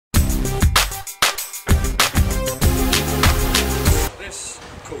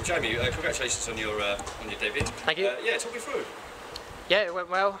Cool, Jamie. Congratulations on your debut. Thank you. Yeah, talk me through. Yeah, it went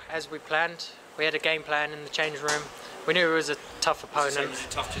well as we planned. We had a game plan in the change room. We knew it was a tough opponent. It was a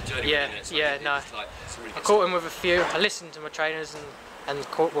tough journey. Yeah, Isn't it? So yeah, no. Like, really I caught him with a few. I listened to my trainers and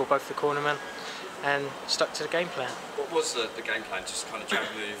caught both the cornermen and stuck to the game plan. What was the game plan? Just kind of jab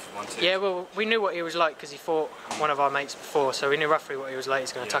move, 1, 2? Yeah, well, we knew what he was like because he fought one of our mates before, so we knew roughly what he was like.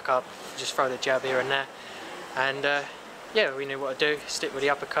 He's going to tuck up, just throw the jab here and there. And yeah, we knew what to do. Stick with the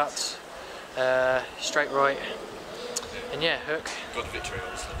uppercuts, straight right, and yeah, hook. Got the victory,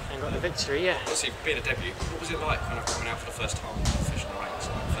 obviously. And got the victory, yeah. Obviously, being a debut, what was it like kind of coming out for the first time, fishing the ranks,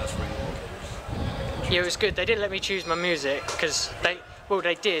 like first ring walk? Yeah, it was good. They didn't let me choose my music because they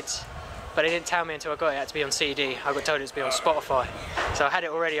did, but they didn't tell me until I got it. It had to be on CD. I got told it to be on Spotify, so I had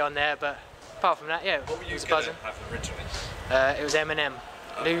it already on there. But apart from that, yeah, what were you it was going buzzing. to have originally? It was Eminem,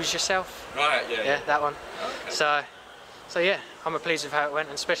 Lose Yourself. Right, yeah. Yeah, that one. Okay. So yeah, I'm pleased with how it went,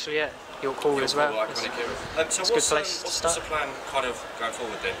 and especially York Hall as well. It's a good place to start. What's the plan kind of going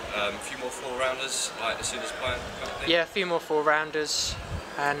forward then? A few more 4-rounders, like as soon as planned kind of thing? Yeah, a few more 4-rounders,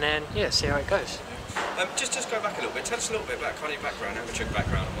 and then yeah, see how it goes. Just go back a little bit. Tell us a little bit about kind of your background, amateur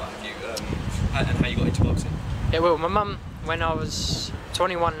background, and what have you, and how you got into boxing. Yeah, well, my mum, when I was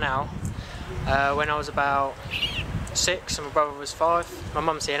 21 now, when I was about 6 and my brother was 5, my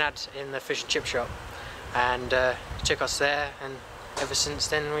mum seen an ad in the fish and chip shop, and took us there, and ever since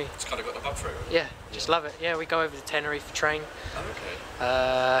then we just kind of got the bug for it. Really? Yeah, just love it. Yeah, we go over to Tenerife for train. Oh, okay.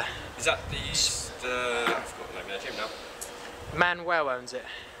 Is that I forgot the name of the gym now. Manuel owns it.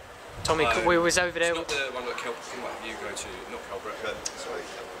 Tommy, we was over there. It's not the one that you go to, not Calbert. Sorry,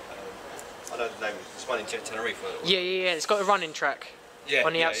 I know the name. It's one in Tenerife. Yeah. It's got a running track. Yeah,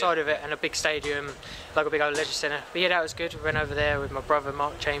 on the outside of it, and a big stadium, like a big old leisure centre. But yeah, that was good. We went over there with my brother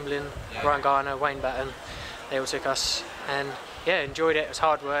Mark Chamberlain, Ryan Garner, Wayne Batten. They all took us, and yeah, enjoyed it. It was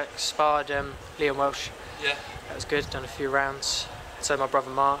hard work. Sparred Liam Welsh. Yeah. That was good. Done a few rounds. So my brother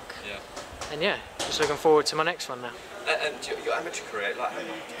Mark. Yeah. And yeah, just looking forward to my next one now. And your amateur career, like how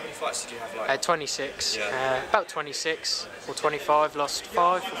many fights did you have? Like 26. Yeah. About 26 or 25. Lost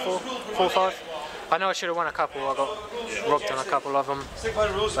 5 or 4 or 5. I know I should have won a couple. I got robbed on a couple of them,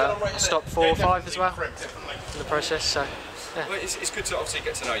 but I stopped 4 or 5 as well in the process. So yeah. Well, it's good to obviously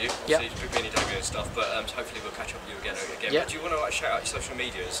get to know you. Yeah. So you put me in your debut and stuff, but hopefully we'll catch up with you again. Yeah. But do you want to shout out your social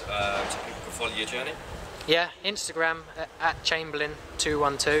medias so people can follow your journey? Yeah, Instagram at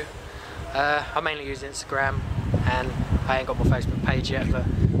Chamberlain212. I mainly use Instagram, and I ain't got my Facebook page yet, but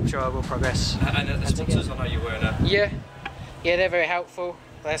I'm sure I will progress. And the sponsors, I know you're wearing a... Yeah, they're very helpful.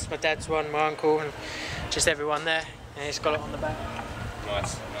 That's my dad's one, my uncle, and just everyone there. And it's got it on the back.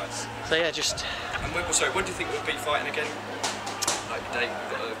 Nice. So yeah, just... And when do you think we'll be fighting again? Like the date?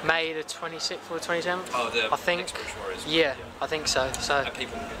 May the 26th or the 27th? Oh, I think. Yeah, I think so. And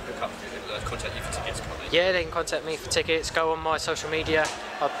people can contact you for tickets, can't they? Yeah, they can contact me for tickets. Go on my social media.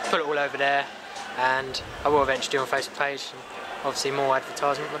 I'll put it all over there, and I will eventually do on Facebook page. And obviously, more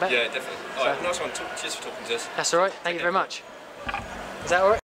advertisement, I bet. Yeah, definitely. All right, nice one. Cheers for talking to us. That's all right. Thank you very much. Is that all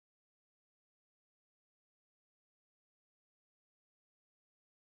right?